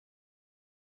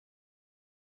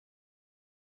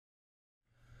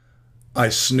I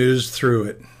snoozed through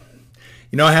it.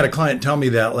 You know, I had a client tell me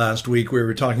that last week. We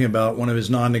were talking about one of his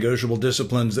non-negotiable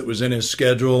disciplines that was in his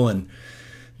schedule, and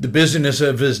the busyness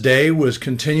of his day was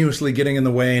continuously getting in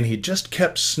the way, and he just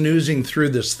kept snoozing through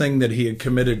this thing that he had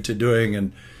committed to doing.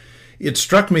 And it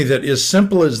struck me that, as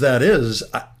simple as that is,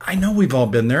 I know we've all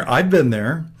been there. I've been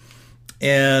there.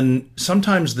 And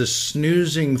sometimes the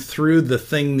snoozing through the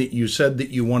thing that you said that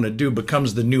you want to do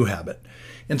becomes the new habit.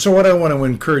 And so what I want to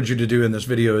encourage you to do in this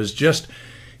video is just,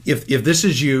 if this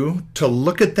is you, to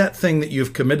look at that thing that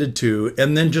you've committed to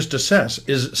and then just assess,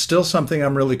 is it still something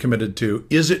I'm really committed to?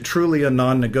 Is it truly a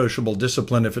non-negotiable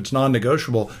discipline? If it's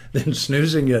non-negotiable, then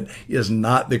snoozing it is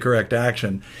not the correct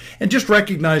action. And just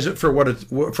recognize it for what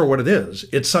it is.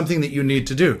 It's something that you need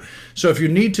to do. So if you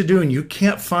need to do and you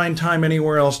can't find time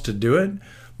anywhere else to do it,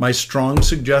 my strong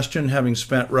suggestion, having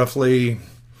spent roughly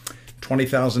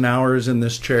 20,000 hours in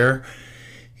this chair,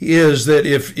 is that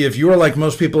if you're like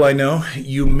most people I know,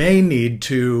 you may need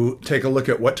to take a look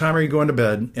at what time are you going to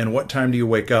bed and what time do you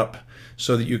wake up,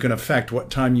 so that you can affect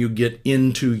what time you get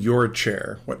into your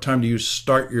chair. What time do you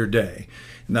start your day?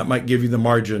 And that might give you the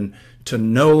margin to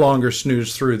no longer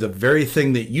snooze through the very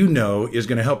thing that you know is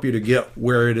going to help you to get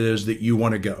where it is that you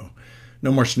want to go.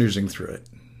 No more snoozing through it.